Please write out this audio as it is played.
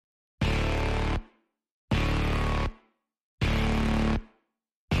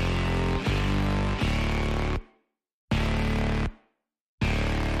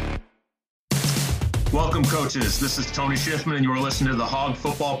Welcome, coaches. This is Tony Schiffman, and you're listening to the Hog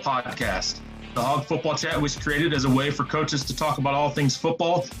Football Podcast. The Hog Football Chat was created as a way for coaches to talk about all things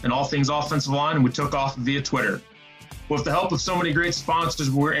football and all things offensive line, and we took off via Twitter. With the help of so many great sponsors,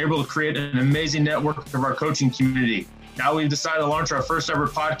 we were able to create an amazing network of our coaching community. Now we've decided to launch our first ever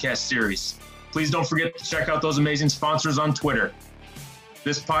podcast series. Please don't forget to check out those amazing sponsors on Twitter.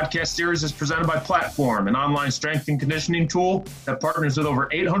 This podcast series is presented by Platform, an online strength and conditioning tool that partners with over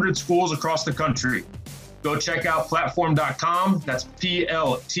 800 schools across the country. Go check out platform.com, that's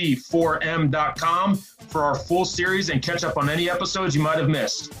PLT4M.com, for our full series and catch up on any episodes you might have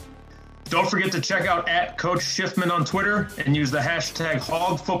missed. Don't forget to check out @Coach Schiffman on Twitter and use the hashtag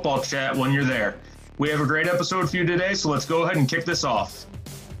HogFootballChat when you're there. We have a great episode for you today, so let's go ahead and kick this off.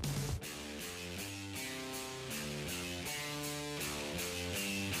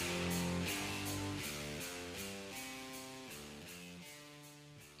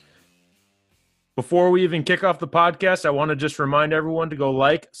 Before we even kick off the podcast, I want to just remind everyone to go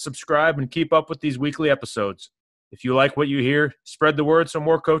like, subscribe, and keep up with these weekly episodes. If you like what you hear, spread the word so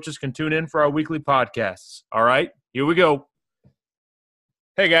more coaches can tune in for our weekly podcasts. All right, here we go.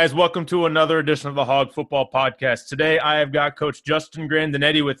 Hey, guys, welcome to another edition of the Hog Football Podcast. Today, I have got Coach Justin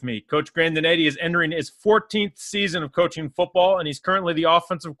Grandenetti with me. Coach Grandenetti is entering his 14th season of coaching football, and he's currently the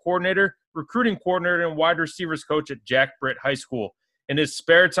offensive coordinator, recruiting coordinator, and wide receivers coach at Jack Britt High School. In his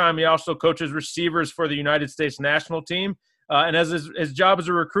spare time, he also coaches receivers for the United States national team. And as his job as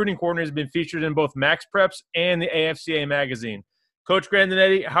a recruiting coordinator has been featured in both Max Preps and the AFCA magazine. Coach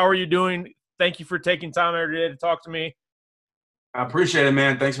Grandenetti, how are you doing? Thank you for taking time every day to talk to me. I appreciate it,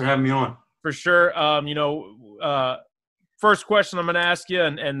 man. Thanks for having me on. For sure. First question I'm going to ask you,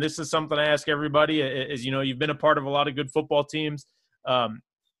 and this is something I ask everybody, is, you've been a part of a lot of good football teams.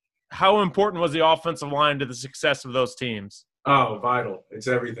 How important was the offensive line to the success of those teams? Oh, vital. It's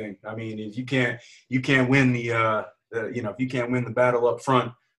everything. I mean, if you can't win if you can't win the battle up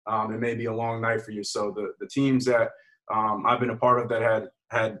front, it may be a long night for you. So the teams that I've been a part of that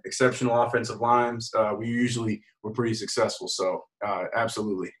had exceptional offensive lines, we usually were pretty successful. So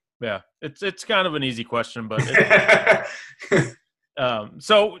absolutely. Yeah, it's kind of an easy question, but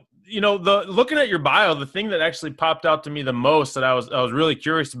looking at your bio, the thing that actually popped out to me the most that I was really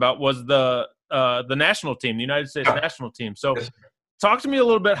curious about was the national team, the United States national team. So talk to me a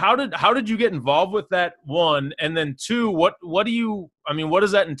little bit. How did you get involved with that, one? And then two, what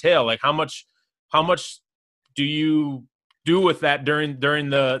does that entail? Like how much do you do with that during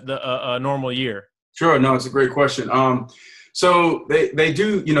the normal year? Sure. No, it's a great question. So they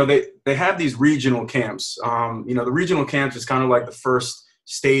do, they have these regional camps. The regional camps is kind of like the first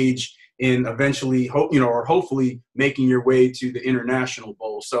stage in eventually, hopefully making your way to the International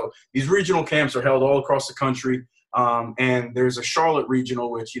Bowl. So these regional camps are held all across the country. And there's a Charlotte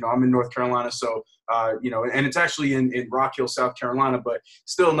regional, which, I'm in North Carolina. So, and it's actually in Rock Hill, South Carolina, but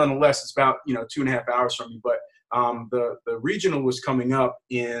still nonetheless, it's about, 2.5 hours from me. But the regional was coming up,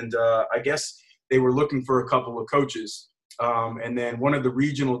 and I guess they were looking for a couple of coaches. And then one of the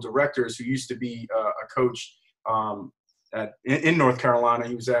regional directors who used to be a coach in North Carolina,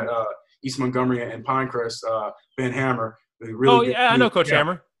 he was at East Montgomery and Pinecrest, Ben Hammer. Really I know Coach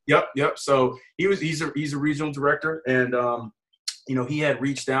Hammer. Yep. So he's a regional director, and he had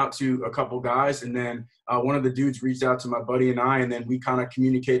reached out to a couple guys, and then one of the dudes reached out to my buddy and I, and then we kind of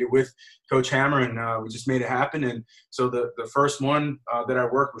communicated with Coach Hammer, and we just made it happen. And so the first one that I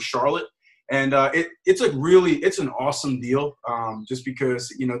worked was Charlotte, and it's an awesome deal, just because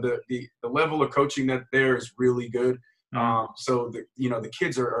the level of coaching that there is really good. So the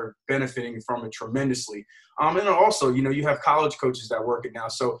kids are benefiting from it tremendously. And then also, you have college coaches that work it now.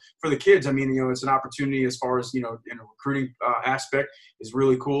 So for the kids, it's an opportunity as far as, in a recruiting aspect is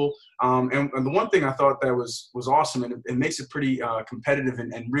really cool. And the one thing I thought that was awesome, and it makes it pretty competitive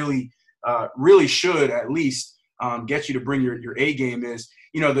and really should at least get you to bring your A game is,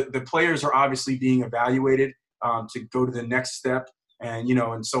 the players are obviously being evaluated to go to the next step and,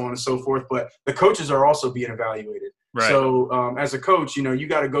 and so on and so forth. But the coaches are also being evaluated. Right. So as a coach, you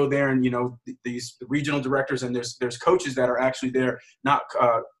got to go there and, these regional directors, and there's coaches that are actually there, not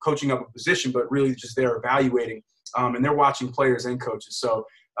coaching up a position, but really just there evaluating, and they're watching players and coaches. So,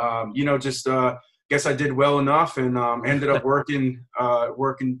 guess I did well enough, and ended up working a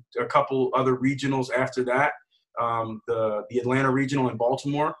couple other regionals after that, the Atlanta regional in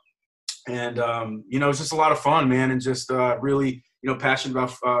Baltimore. And, it's just a lot of fun, man, and just really, passionate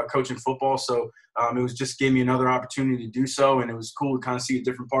about coaching football. So it was just gave me another opportunity to do so, and it was cool to kind of see a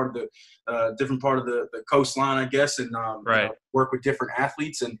different part of the coastline, I guess, and work with different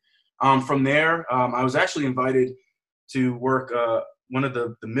athletes. And from there, I was actually invited to work one of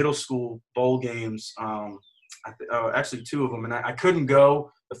the middle school bowl games. Actually 2 of them, and I couldn't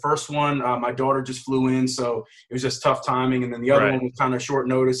go. The first one, my daughter just flew in, so it was just tough timing. And then the other one was kind of short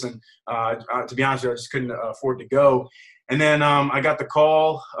notice, and to be honest with you, I just couldn't afford to go. And then I got the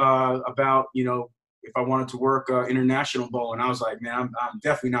call about, if I wanted to work international bowl, and I was like, man, I'm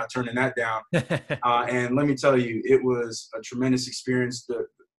definitely not turning that down. And let me tell you, it was a tremendous experience.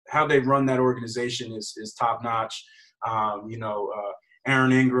 How they run that organization is top notch.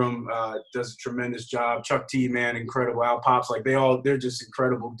 Aaron Ingram does a tremendous job. Chuck T, man, incredible. Al Pops, they're just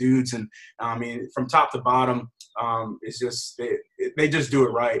incredible dudes. And I mean, from top to bottom, it's just they just do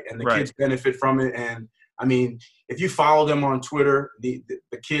it right, and the kids benefit from it. And I mean, if you follow them on Twitter, the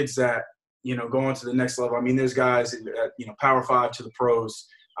kids that go on to the next level. I mean, there's guys at Power 5 to the pros.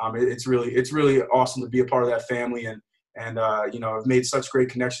 It's really awesome to be a part of that family, and I've made such great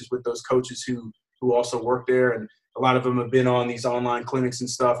connections with those coaches who also work there, and a lot of them have been on these online clinics and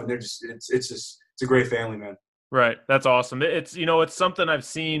stuff, and they're just it's a great family, man. Right. That's awesome. It's it's something I've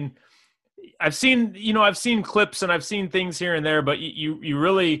seen clips and I've seen things here and there, but you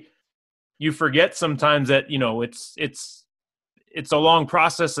really forget sometimes that it's a long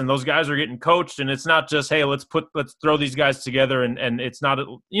process, and those guys are getting coached, and it's not just, hey, let's throw these guys together, and it's not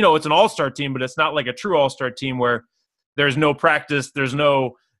it's an all-star team, but it's not like a true all-star team where there's no practice, there's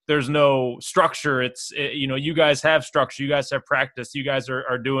no structure. It's you guys have structure, you guys have practice, you guys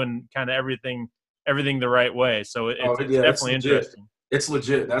are doing kind of everything the right way. So it's definitely interesting. It's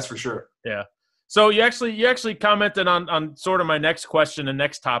legit, that's for sure. Yeah. So you actually commented on sort of my next question and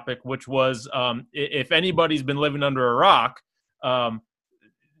next topic, which was if anybody's been living under a rock,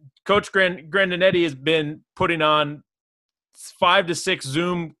 Coach Grandenetti has been putting on 5 to 6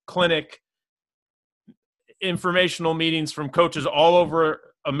 Zoom clinic informational meetings from coaches all over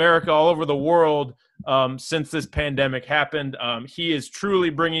America, all over the world since this pandemic happened. He is truly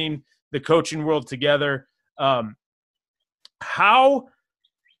bringing the coaching world together. How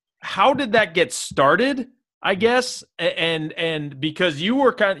did that get started, I guess? And because you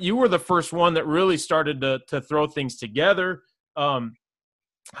were the first one that really started to throw things together. How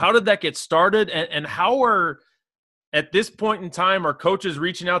did that get started? And how at this point in time, are coaches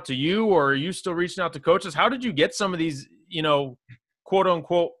reaching out to you, or are you still reaching out to coaches? How did you get some of these, quote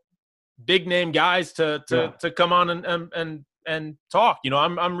unquote, big name guys to come on and talk?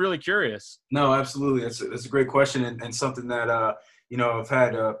 I'm really curious. No, absolutely. That's a great question, and something that, I've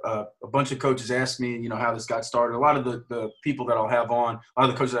had a bunch of coaches ask me, how this got started. A lot of the people that I'll have on, a lot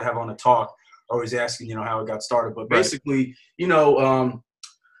of the coaches I have on to talk are always asking, how it got started. But basically,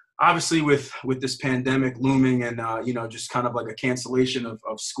 obviously with this pandemic looming and, just kind of like a cancellation of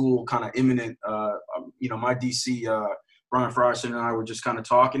school kind of imminent, my DC, Brian Frierson and I were just kind of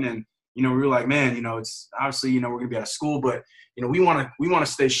talking, and, we were like, man, it's obviously, we're going to be out of school, but, we want to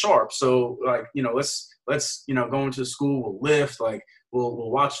stay sharp. So let's go into school, we'll lift,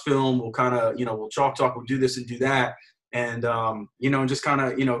 we'll watch film, we'll kind of, we'll talk, we'll do this and do that. And, and just kind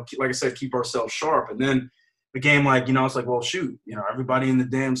of, like I said, keep ourselves sharp. And then became it's like, well, shoot, everybody in the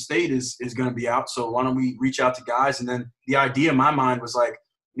damn state is going to be out. So why don't we reach out to guys? And then the idea in my mind was like,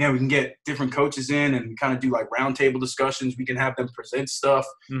 we can get different coaches in and kind of do roundtable discussions. We can have them present stuff.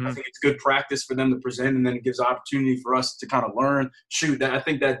 Mm-hmm. I think it's good practice for them to present, and then it gives opportunity for us to kind of learn. I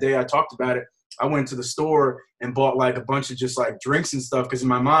think that day I talked about it, I went to the store and bought a bunch of just drinks and stuff, because in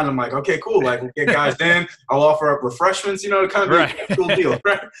my mind I'm like, okay, cool, we'll get guys in. I'll offer up refreshments, kind of be a cool deal,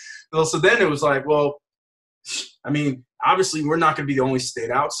 right? Well, so then it was like, well, I mean, obviously we're not going to be the only state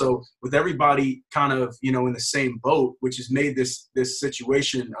out. So with everybody kind of, in the same boat, which has made this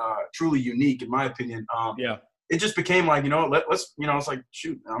situation truly unique, in my opinion. It just became let's, it's like,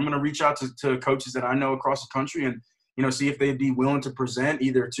 shoot, I'm going to reach out to coaches that I know across the country and, see if they'd be willing to present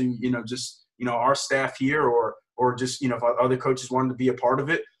either to, just, our staff here or just, if other coaches wanted to be a part of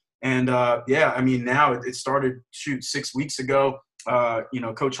it. And I mean, now it started 6 weeks ago.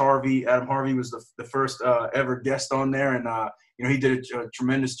 Coach Adam Harvey was the first ever guest on there, and he did a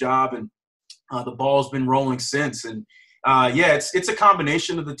tremendous job, and the ball's been rolling since. And it's a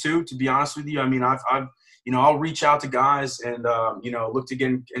combination of the two, to be honest with you. I mean, I'll reach out to guys and look to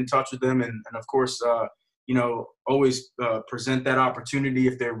get in touch with them, and of course always present that opportunity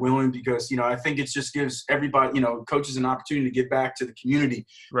if they're willing, because I think it just gives everybody, coaches, an opportunity to give back to the community,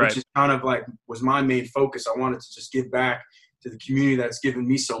 which is kind of was my main focus. I wanted to just give back to the community that's given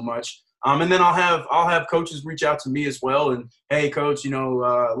me so much. And then I'll have coaches reach out to me as well. And hey, coach,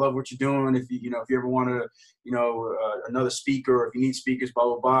 love what you're doing. If you ever want to, another speaker, or if you need speakers, blah,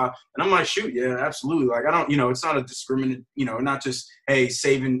 blah, blah. And I'm like, shoot, yeah, absolutely. Like, I don't, it's not a discriminate, not just, hey,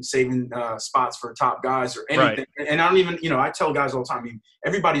 saving spots for top guys or anything. Right. And I don't even, I tell guys all the time, I mean,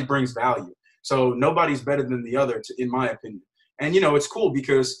 everybody brings value. So nobody's better than the other, in my opinion. And, it's cool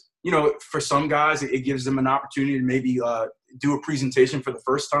because, for some guys, it gives them an opportunity to maybe do a presentation for the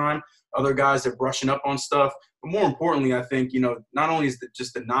first time. Other guys, they're brushing up on stuff. But more importantly, I think, not only is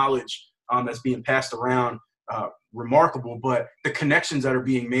just the knowledge that's being passed around remarkable, but the connections that are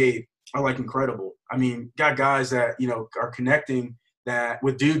being made are like incredible. I mean, got guys that, are connecting that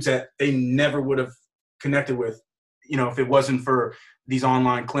with dudes that they never would have connected with, if it wasn't for these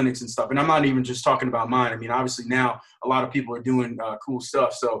online clinics and stuff. And I'm not even just talking about mine. I mean, obviously now a lot of people are doing cool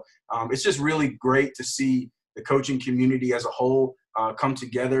stuff. So it's just really great to see the coaching community as a whole come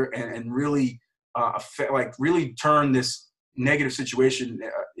together and really really turn this negative situation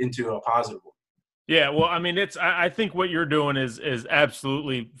into a positive one. Yeah, well, I mean, I think what you're doing is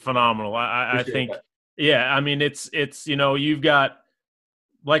absolutely phenomenal. I think that. Yeah, I mean, it's you've got,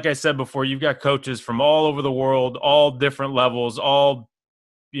 like I said before, you've got coaches from all over the world, all different levels, all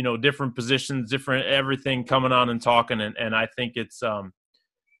different positions, different everything coming on and talking, and I think it's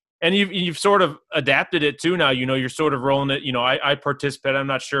and you've sort of adapted it too now. You're sort of rolling it. I participate. I'm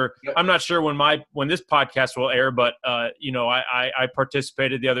not sure. Yep. I'm not sure when this podcast will air, but I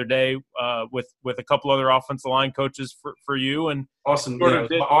participated the other day with a couple other offensive line coaches for you, and awesome,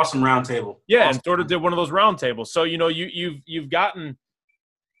 awesome roundtable. Yeah, awesome. And sort of did one of those roundtables. So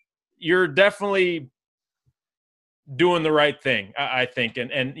you're definitely doing the right thing, I think,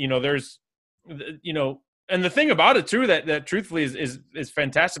 and there's And the thing about it too, that truthfully is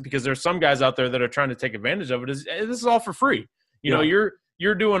fantastic, because there's some guys out there that are trying to take advantage of it. This is all for free.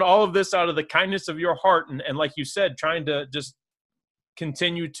 You're doing all of this out of the kindness of your heart, and like you said, trying to just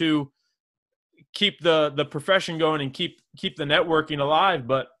continue to keep the profession going and keep the networking alive.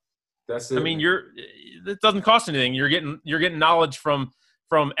 But that's it. I mean, it doesn't cost anything. You're getting knowledge from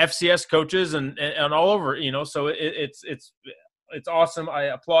FCS coaches and all over. So it's awesome. I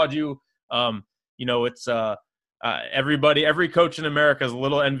applaud you. It's every coach in America is a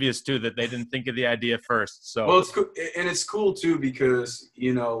little envious too that they didn't think of the idea first. So, well, it's cool, and it's cool too because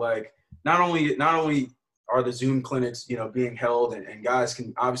like not only are the Zoom clinics being held and guys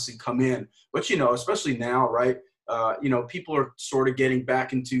can obviously come in, but especially now, right? People are sort of getting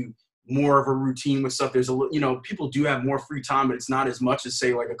back into more of a routine with stuff. There's people do have more free time, but it's not as much as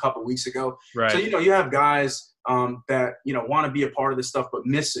say like a couple of weeks ago. Right. So you have guys that want to be a part of this stuff but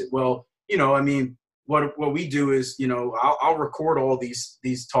miss it. Well. I mean, what we do is, I'll record all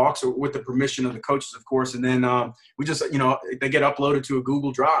these talks with the permission of the coaches, of course, and then we just, they get uploaded to a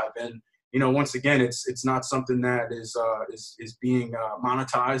Google Drive, and once again, it's not something that is being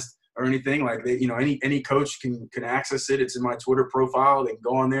monetized or anything. Like any coach can access it. It's in my Twitter profile. They can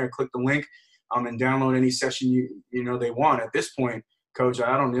go on there and click the link, and download any session they want. At this point, Coach,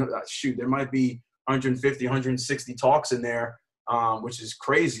 I don't know. Shoot, there might be 150, 160 talks in there. Which is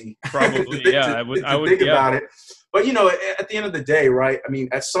crazy. Probably, yeah. I would think about it. But at the end of the day, right? I mean,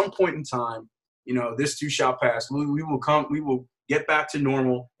 at some point in time, this too shall pass. We will get back to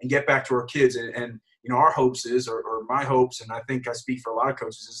normal and get back to our kids. And our hopes is, or my hopes, and I think I speak for a lot of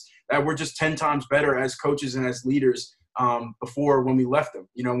coaches, is that we're just 10 times better as coaches and as leaders before when we left them.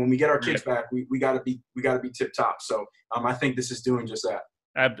 When we get our kids back, we got to be tip top. So I think this is doing just that.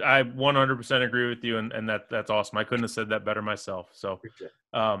 I 100% agree with you, and that's awesome. I couldn't have said that better myself. So,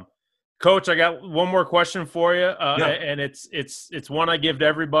 Coach, I got one more question for you, and it's one I give to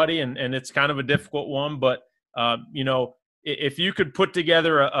everybody, and it's kind of a difficult one, but if you could put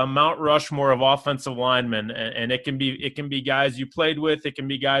together a Mount Rushmore of offensive linemen, and it can be guys you played with, it can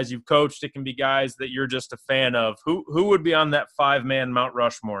be guys you've coached, it can be guys that you're just a fan of, who would be on that 5-man Mount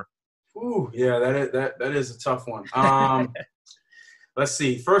Rushmore? Ooh, yeah, that is a tough one. Let's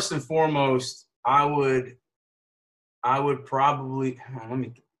see. First and foremost, I would probably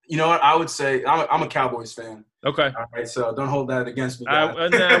I would say I'm a Cowboys fan. Okay. All right. So don't hold that against me. I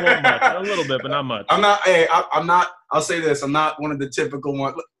won't much. A little bit, but not much. I'm not. Hey, I'm not. I'll say this. I'm not one of the typical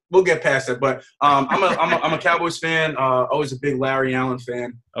ones. We'll get past it. But I'm a Cowboys fan. Always a big Larry Allen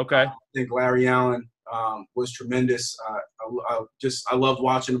fan. Okay. I think Larry Allen was tremendous. I loved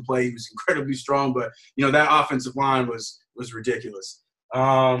watching him play. He was incredibly strong, but that offensive line was ridiculous.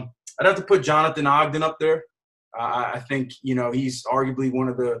 I'd have to put Jonathan Ogden up there. I think he's arguably one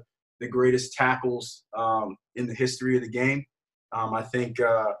of the greatest tackles in the history of the game. I think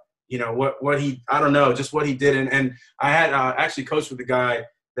what he did, and I had actually coached with a guy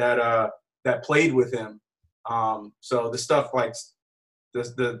that played with him. So the stuff like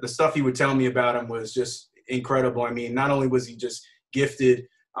the stuff he would tell me about him was just incredible. I mean, not only was he just gifted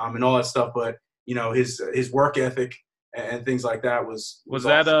and all that stuff, but his work ethic and things like that was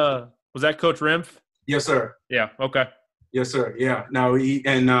that was that Coach Rimpf? Yes, sir. Yeah. Okay. Yes, sir. Yeah. No,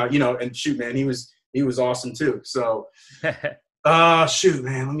 and shoot, man, he was awesome too. So, shoot,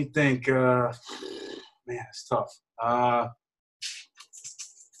 man, let me think. Man, it's tough. Let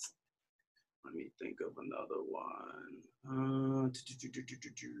me think of another one.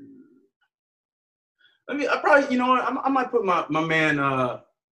 I probably, I might put my man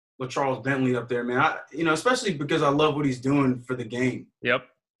Charles Bentley up there, man. Especially because I love what he's doing for the game. Yep.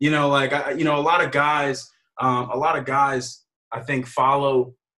 A lot of guys I think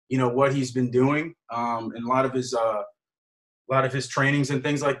follow, what he's been doing, and a lot of his trainings and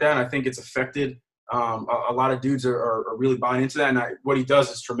things like that. And I think it's affected. A lot of dudes are really buying into that, and what he does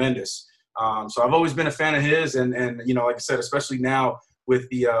is tremendous. So I've always been a fan of his, and like I said, especially now with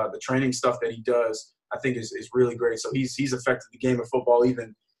the training stuff that he does, I think is really great. So he's affected the game of football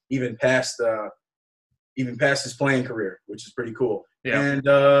even past his playing career, which is pretty cool. Yeah. And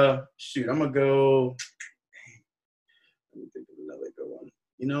I'm gonna go. Let me think of another good one.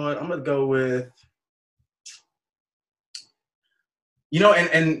 You know what? I'm gonna go with.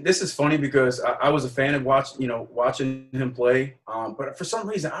 And this is funny because I was a fan of watching him play. But for some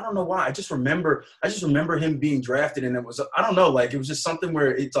reason, I don't know why. I just remember him being drafted, and it was, I don't know, like it was just something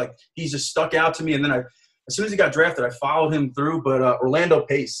where it's like he's just stuck out to me. And then as soon as he got drafted, I followed him through. But Orlando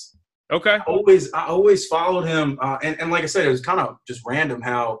Pace. Okay. I always followed him, and like I said, it was kind of just random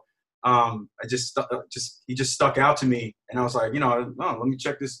how he just stuck out to me, and I was like, let me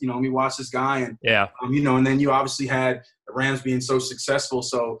check this, let me watch this guy, and yeah, and then you obviously had the Rams being so successful,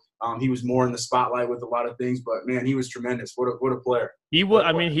 so he was more in the spotlight with a lot of things, but man, he was tremendous. What a player. He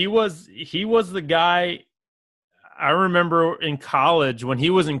was the guy. I remember in college, when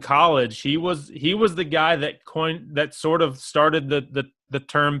he was in college, he was the guy that sort of started the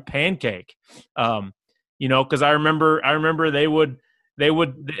term pancake. Because I remember they would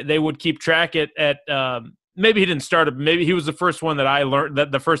keep track at maybe he didn't start it, maybe he was the first one that I learned,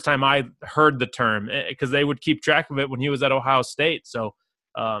 that the first time I heard the term, because they would keep track of it when he was at Ohio State. So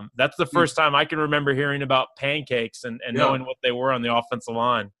that's the first time I can remember hearing about pancakes and knowing what they were on the offensive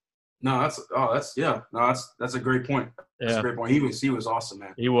line. No, that's a great point. That's a great point. He was awesome,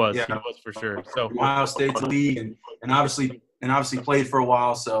 man. He was for sure. So Ohio State's league, and obviously played for a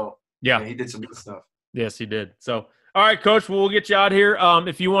while. So yeah, he did some good stuff. Yes, he did. So all right, Coach. Well, we'll get you out here.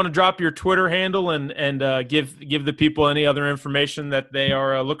 If you want to drop your Twitter handle and give the people any other information that they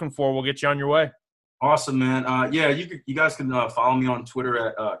are looking for, we'll get you on your way. Awesome, man. You guys can follow me on Twitter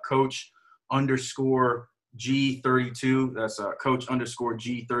at Coach_G32. That's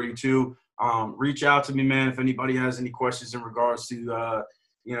Coach_G32. Reach out to me, man, if anybody has any questions in regards to the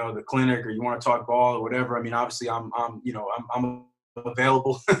clinic, or you want to talk ball or whatever. I mean, obviously I'm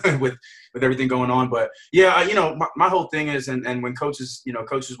available with everything going on, but my whole thing is, and when coaches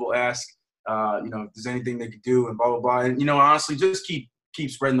will ask if there's anything they could do and blah blah blah, and honestly, just keep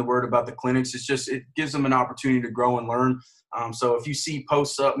spreading the word about the clinics. It gives them an opportunity to grow and learn. So if you see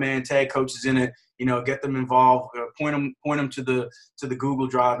posts up, man, tag coaches in it, get them involved, point them to the Google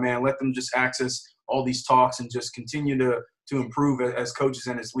Drive, man. Let them just access all these talks and just continue to improve as coaches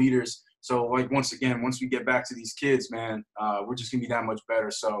and as leaders. So, like, once we get back to these kids, man, we're just going to be that much better.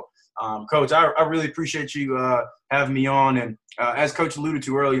 So, Coach, I really appreciate you having me on. And as Coach alluded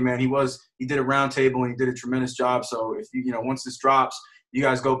to earlier, man, he did a roundtable and he did a tremendous job. So, if once this drops, you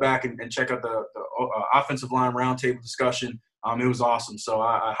guys go back and check out the offensive line roundtable discussion. It was awesome. So,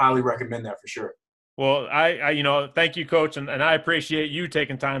 I highly recommend that for sure. Well, I thank you, Coach, and I appreciate you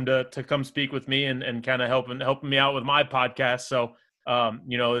taking time to come speak with me and kind of helping me out with my podcast. So,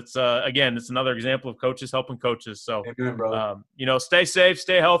 it's it's another example of coaches helping coaches. So, amen, brother. Stay safe,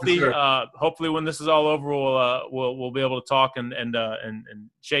 stay healthy. Sure. Hopefully, when this is all over, we'll be able to talk and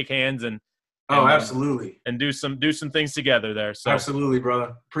shake hands and absolutely, and do some things together there. So, absolutely,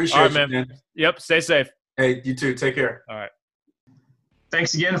 brother. Appreciate it, man. Yep. Stay safe. Hey, you too. Take care. All right.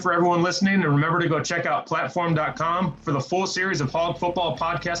 Thanks again for everyone listening, and remember to go check out platform.com for the full series of Hog Football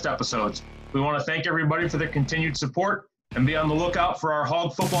podcast episodes. We want to thank everybody for their continued support, and be on the lookout for our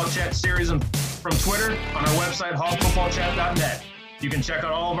Hog Football Chat series from Twitter on our website, hogfootballchat.net. You can check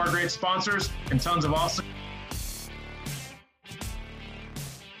out all of our great sponsors and tons of awesome